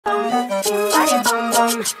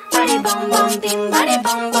bim-bari-bom-bom,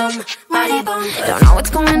 bim-bari-bom-bom, bari-bom. Don't know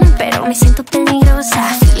what's going on, pero me siento peligrosa.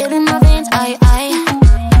 Feel it in my veins, ay, ay.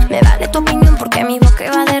 Me vale tu opinión porque mi boca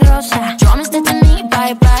va de rosa. Yo me estoy teniendo,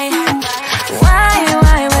 bye, bye. Why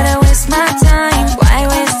would I waste my time? Why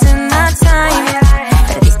wasting my time?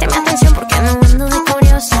 Perdiste mi atención porque no ando de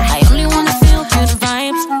curiosa. I only wanna feel good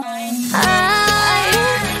vibes. Ay,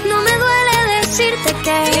 no me duele decirte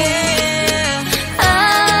que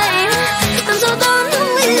ay, I'm so done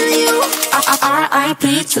with you. R.I.P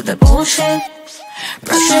to the bullshit.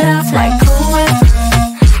 Brush it off like Cool Whip.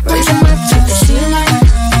 Raise them up to the ceiling.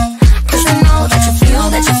 Cause I know that you feel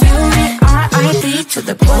me. R.I.P to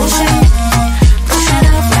the bullshit. Brush it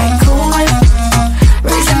off like Cool Whip.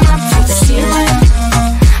 Raise them up to the ceiling.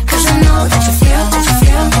 Cause I know that you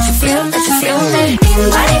feel me.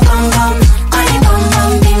 Bim-bari-bom-bom,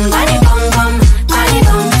 bari-bom-bom, bim-bari-bom-bom,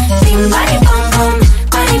 bari-bom. Bim-bari-bom-bom,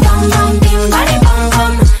 bari-bom-bom,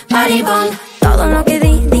 bim-bari-bom-bom, bari-bom. Todo lo que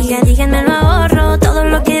digan me lo ahorro. Todo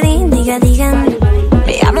lo que digan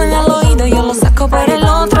me hablan al oído, yo lo saco por el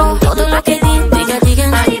otro. Todo lo que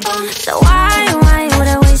digan so why would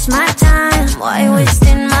I waste my time? Why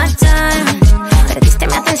wasting my time? Perdiste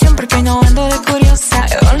mi atención porque no ando de curiosa.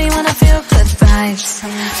 I only wanna feel good vibes.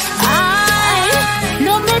 Ay,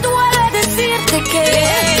 no me duele decirte que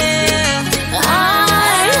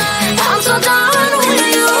ay, I'm so done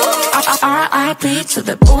with you. R.I.P to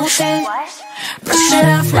the bullshit. Brush it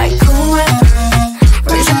off like Cool Whip.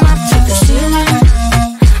 Raise them up to the ceiling.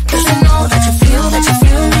 Cause I know that you feel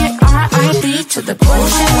me. R.I.P to the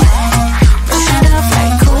bullshit. Brush it off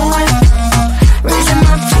like Cool Whip. Raise them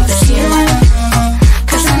up to the ceiling.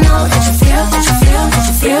 Cause I know that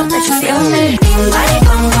you feel me.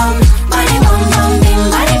 Bim-bari-bom-bom, bari-bom-bom,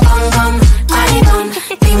 bim-bari-bom-bom, bari-bom.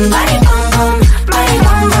 Bim-bari-bom-bom,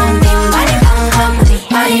 bari-bom-bom, bim-bari-bom-bom,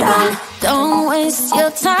 bari-bom. Don't waste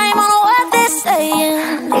your time on what they're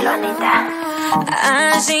saying. Dilo, Anita.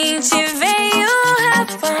 Así te veo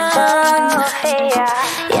happen.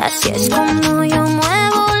 Y así es como yo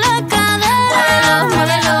muevo la cadera.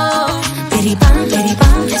 Muévelo. Bidi-bam,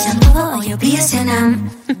 desnudo, yo pienso en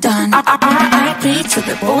done. R.I.P to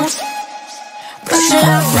the bulls. Brush it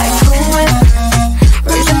off like Cool Whip.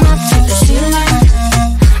 Raise them up to the ceiling.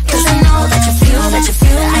 Cause I know that you feel me.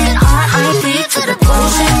 R.I.P to the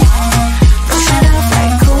bullshit. Brush it off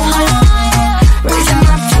like Cool Whip. Raise them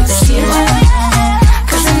up to the ceiling.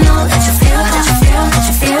 Cause I know that you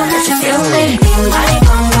feel me.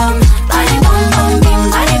 Bim-bari-bom-bom, bari-bom-bom,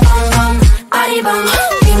 bim-bari-bom-bom, bari-bom.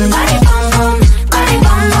 Bim-bari-bom-bom,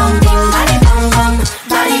 bari-bom-bom, bim-bari-bom-bom,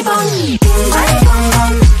 bari-bom.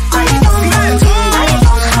 Bim-bari-bom-bom, bari-bom-bom,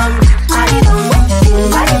 bim-bari-bom-bom,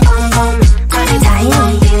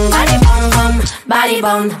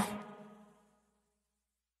 bari-bom.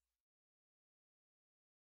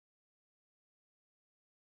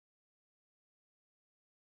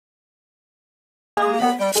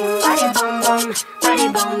 Bim-bari-bom-bom,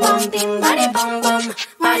 bari-bom-bom, bari-bom,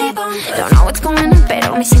 bari-bom. Don't know what's going on,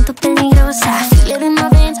 pero me siento peligrosa. Feel it in my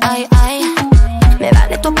veins, ay, ay. Me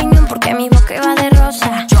vale tu opinión porque mi boca va de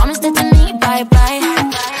rosa. Yo me estoy teniendo, bye, bye.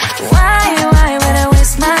 Why would I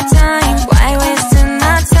waste my time? Why wasting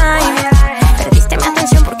my time? Perdiste mi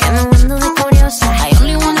atención porque no ando de curiosa. I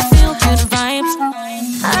only wanna feel good vibes.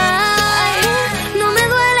 Ay, no me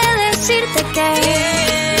duele decirte que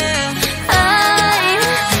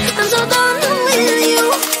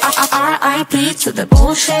R.I.P to the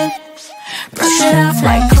bullshit. Brush it off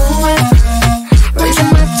like Cool Whip. Raise them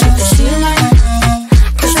up to the ceiling.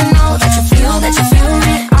 Cause I know that you feel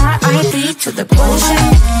me. R.I.P to the bullshit.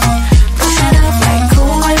 Brush it off like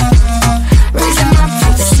Cool Whip. Raise them up to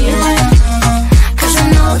the ceiling. Cause I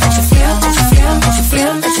know that you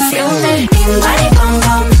feel me.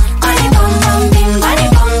 Bim-bari-bom-bom, bari-bom-bom,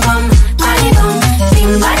 bim-bari-bom-bom, bari-bom.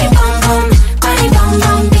 Bim-bari-bom-bom,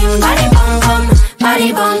 bari-bom-bom, bim-bari-bom-bom, bari-bom. Bim-bari-bom-bom, bari-bom-bom, bim-bari-bom-bom,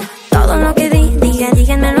 bari-bom. Todo lo que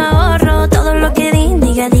digan me lo ahorro. Todo lo que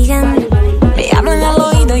digan me hablan al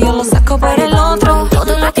oído, yo lo saco por el otro.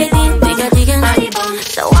 Todo lo que digan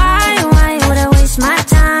so why would I waste my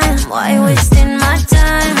time? Why wasting my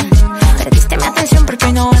time? Perdiste mi atención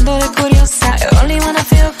porque no ando de curiosa. I only wanna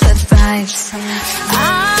feel good vibes.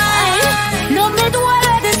 Ay, no me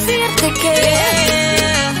duele decirte que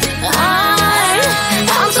ay,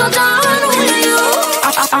 I'm so done with you.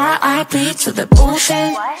 R.I.P to the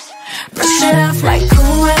bullshit. Brush it off like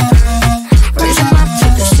Cool Whip. Raise them up to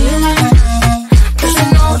the ceiling. Cause I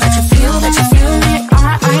know that you feel me.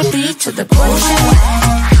 R.I.P to the bullshit.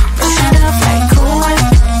 Brush it off like Cool Whip.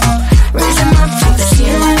 Raise them up to the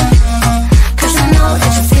ceiling. Cause I know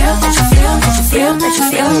that you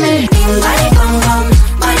feel me. Bim-bari-bom-bom,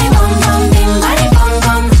 bari-bom-bom,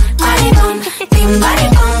 bim-bari-bom-bom,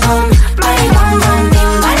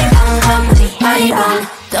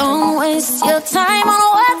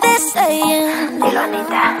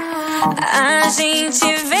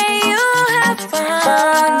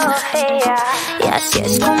 así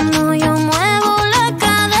es como yo muevo la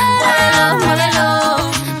cadera. Muévelo,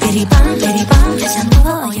 bim-bari-bom-bom, yes I'm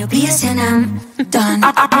all your business and I'm done.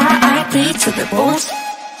 R.I.P to the boss.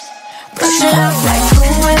 Brush it up like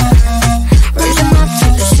Cool Whip, raise them up to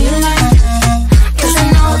the ceiling. Cause I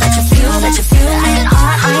know that you feel it.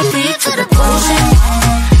 R.I.P to the bullshit.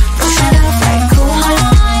 Brush it up like Cool Whip,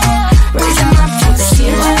 raise them up to the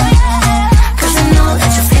ceiling. Cause I know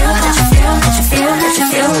that you feel it.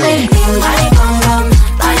 Bim-bari-bom-bom,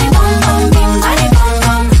 bari-bom-bom,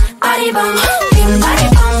 bim-bari-bom-bom, bari-bom,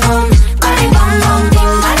 bim-bari-bom-bom, bari-bom-bom,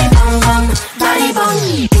 bim-bari-bom-bom, bari-bom,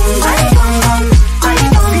 bim-bari-bom-bom,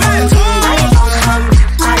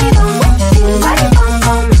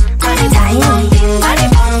 bari-bom,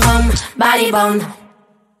 bim-bari-bom-bom, bari-bom.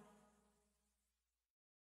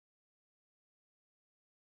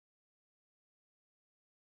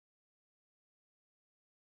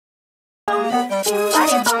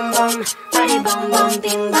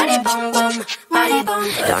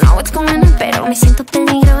 Don't know what's going on, pero me siento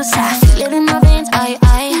peligrosa. Feel it in my veins, ay,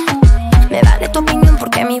 ay. Me vale tu opinión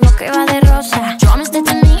porque mi boca va de rosa. Promise that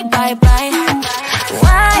to me, bye, bye.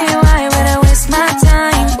 Why would I waste my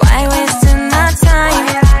time? Why wasting my time?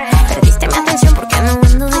 Perdiste mi atención porque no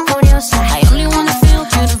ando de curiosa. I only wanna feel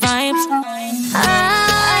good vibes.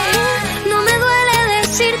 Ay, no me duele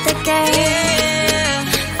decirte que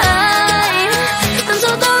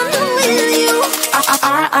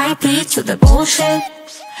R.I.P to the bullshit.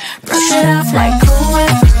 Brush it off like Cool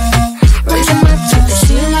Whip, raise them up to the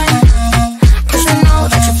ceiling. Cause I know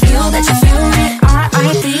that you feel it.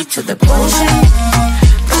 R.I.P to the bullshit.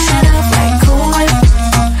 Brush it off like Cool Whip,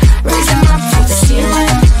 raise them up to the ceiling.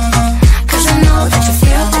 Cause I know that you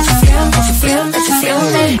feel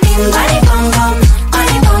it. Bim-bari-bom-bom,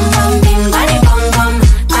 bari-bom-bom, bim-bari-bom-bom,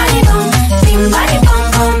 bari-bom,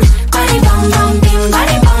 bim-bari-bom-bom, bari-bom-bom,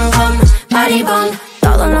 bim-bari-bom-bom, bari-bom.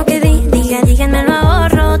 Todo lo que digan me lo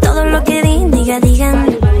ahorro. Todo lo que digan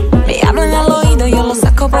me hablan al oído, yo lo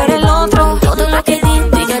saco por el otro. Todo lo que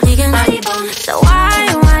digan So why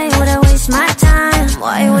would I waste my time?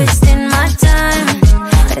 Why wasting my time?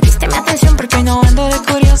 Perdiste mi atención porque no ando de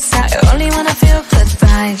curiosa. I only wanna feel good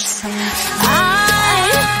vibes.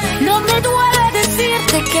 Ay, no me duele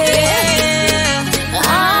decirte que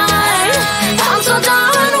I'm so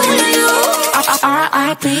done with you.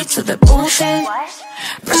 R.I.P to the bullshit.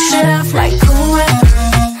 Brush it off like Cool Whip,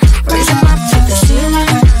 raise them up to the ceiling.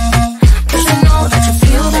 Cause I know that you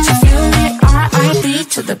feel it. R.I.P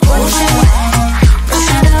to the bullshit. Brush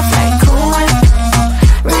it off like Cool Whip,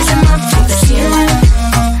 raise them up to the ceiling.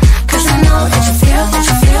 Cause I know that you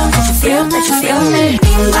feel it.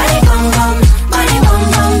 Bim-bari-bom-bom,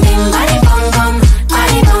 bari-bom-bom, bim-bari-bom-bom,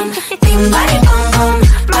 bari-bom, bim-bari-bom-bom,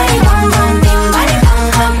 bari-bom-bom,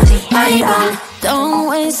 bim-bari-bom-bom, bari-bom. Don't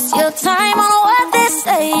waste your time on what they're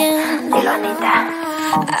saying. Dilo, Anita.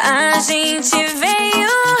 Así te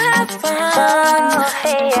veo happen.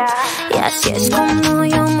 Y así es como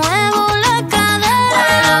yo muevo la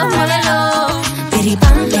cadera. Muévelo,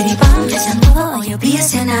 bim-bari-bom-bom, yes I'm all your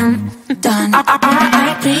business and I'm done.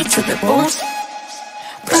 R.I.P to the boss.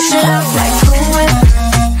 Brush it up like Cool Whip,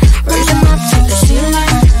 raise them up to the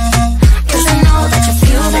ceiling. Cause I know that you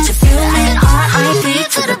feel it. R.I.P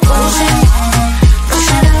to the bullshit. Brush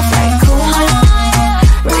it up like Cool Whip,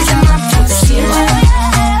 raise them up to the ceiling.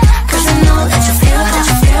 Cause I know that you feel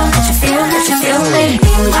it.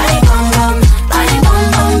 Bim-bari-bom-bom,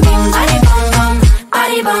 bari-bom-bom, bim-bari-bom-bom,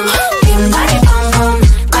 bari-bom, bim-bari-bom-bom,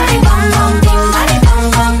 bari-bom-bom,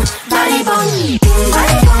 bim-bari-bom-bom, bari-bom,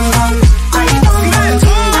 bim-bari-bom-bom, bari-bom-bom,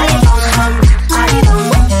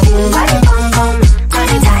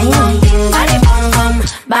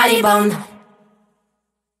 bari-bom.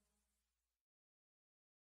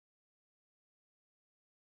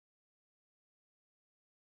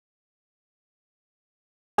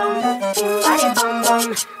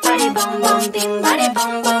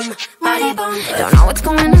 Don't know what's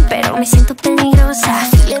going on, pero me siento peligrosa.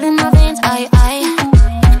 Feel it in my veins, ay, ay.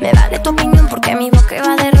 Me vale tu opinión porque mi boca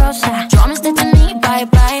va de rosa. Promise that to me, bye,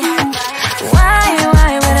 bye. Why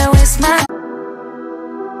would I waste my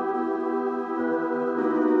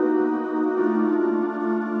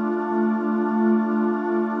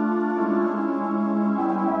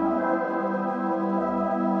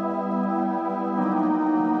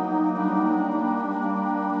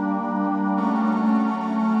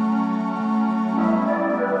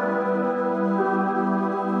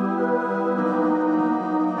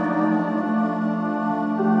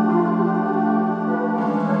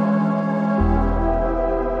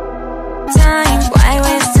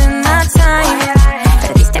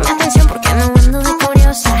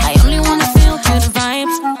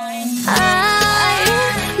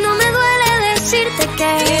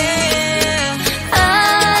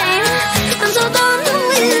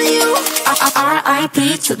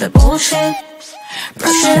bullshit.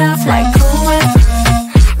 Brush it off like Cool Whip.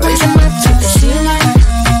 Raise them up to the ceiling.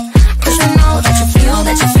 Cause I know that you feel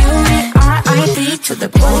me. R.I.P to the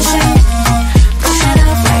bullshit. Brush it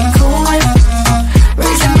off like Cool Whip.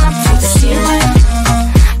 Raise them up to the ceiling.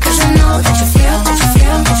 Cause I know that you feel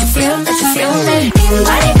me.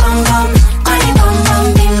 Bim-bari-bom-bom, bari-bom-bom,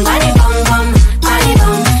 bim-bari-bom-bom,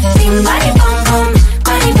 bari-bom. Bim-bari-bom-bom,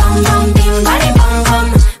 bari-bom-bom, bim-bari-bom-bom,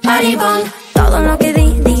 bari-bom. Todo lo que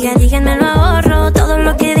digan me lo ahorro. Todo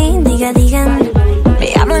lo que digan.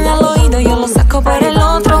 Me hablan al oído, yo lo saco por el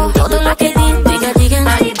otro. Todo lo que digan.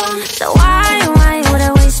 So why would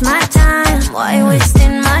I waste my time? Why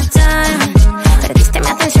wasting my time? Perdiste mi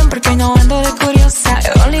atención porque no ando de curiosa.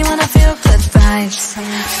 I only wanna feel good vibes.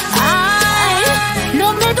 Ay,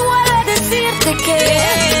 no me duele decirte que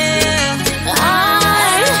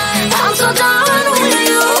I'm so done with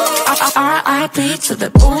you. R.I.P to the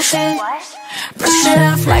bullshit. Brush it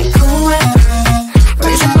off like Cool Whip.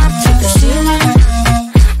 Raise them up to the ceiling.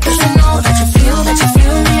 Cause I know that you feel me.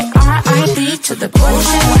 R.I.P to the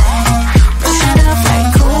bullshit. Brush it off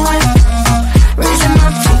like Cool Whip. Raise them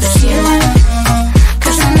up to the ceiling.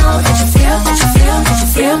 Cause I know that you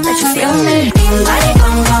feel me.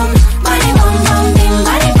 Bim-bari-bom-bom, bari-bom-bom,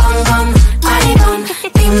 bim-bari-bom-bom, bari-bom.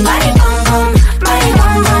 Bim-bari-bom-bom,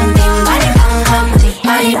 bari-bom-bom, bim-bari-bom-bom,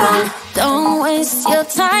 bari-bom. Don't waste your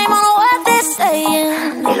time on what they're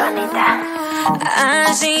saying. Dilo, Anita.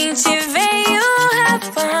 Así te veo have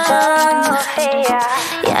fun. Sofia.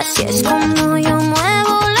 Y así es como yo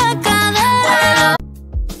muevo la cadera.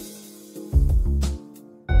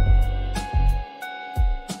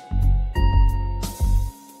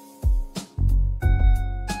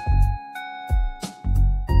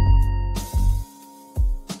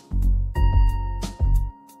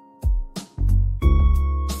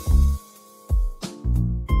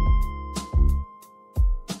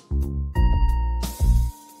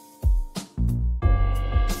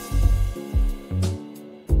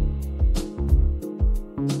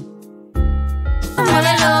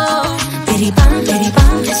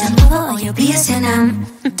 Bim-bari-bom, listen todo, you'll be a sin, I'm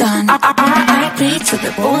done. R.I.P to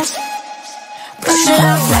the bulls. Brush it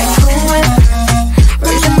off like Cool Whip.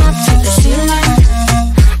 Raise them up to the ceiling.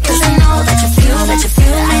 Cause I know that you feel me.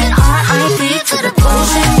 R.I.P to the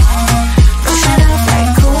bullshit. Brush it off like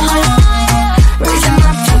Cool Whip. Raise them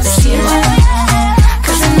up to the ceiling.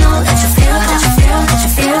 Cause I know that you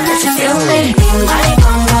feel me.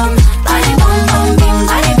 Bim-bari-bom-bom, bari-bom-bom,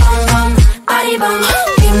 bim-bari-bom-bom, bari-bom.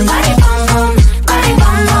 Bim-bari-bom-bom,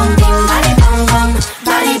 bari-bom-bom, bim-bari-bom-bom,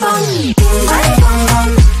 bari-bom. Bim-bari-bom-bom,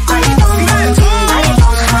 bari-bom-bom,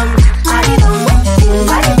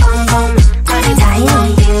 bim-bari-bom-bom,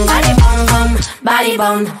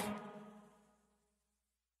 bari-bom.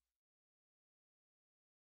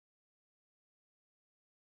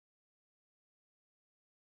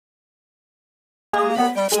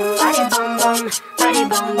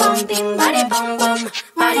 Bim-bari-bom-bom,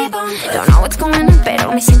 bari-bom. Don't know what's going on,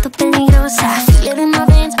 pero me siento peligrosa. Feel it in my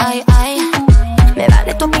veins, ay, ay. Me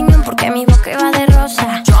vale tu opinión porque mi boca va de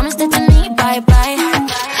rosa. Promise to me, bye, bye.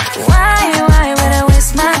 Why would I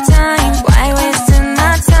waste my time? Why wasting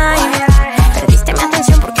my time? Perdiste mi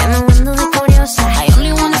atención porque no ando de curiosa. I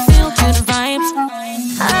only wanna feel good vibes.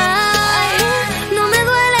 Ay, no me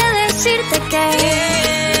duele decirte que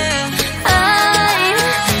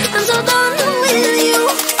I'm so done with you.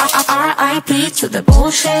 R.I.P to the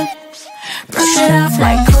bullshit. Brush it off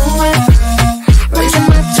like Cool Whip. Raise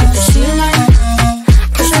them up to the ceiling.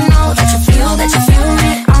 Cause I know that you feel me.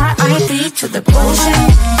 R.I.P to the bullshit.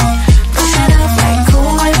 Brush it off like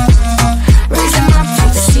Cool Whip. Raise them up to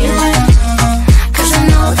the ceiling. Cause I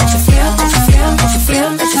know that you feel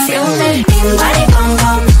me.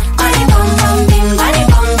 Bim-bari-bom-bom, bari-bom-bom,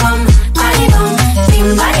 bim-bari-bom-bom, bari-bom.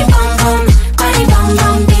 Bim-bari-bom-bom,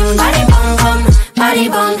 bari-bom-bom, bim-bari-bom-bom,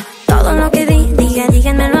 bari-bom. Todo lo que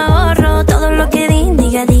digan me lo ahorro. Todo lo que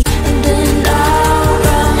digan. Then I'll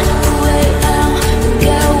run away now,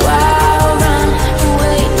 get wild, run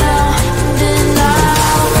away now. Then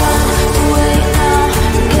I'll run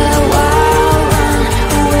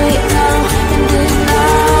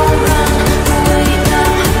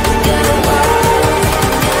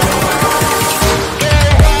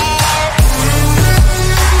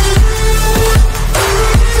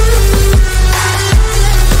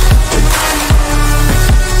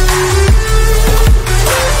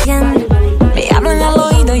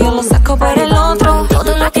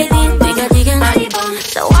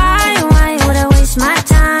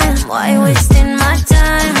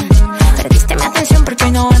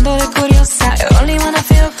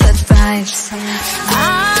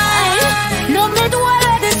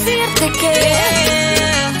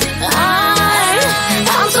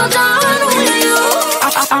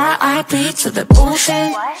R.I.P to the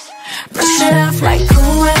bullshit. Brush it off like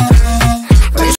Cool Whip.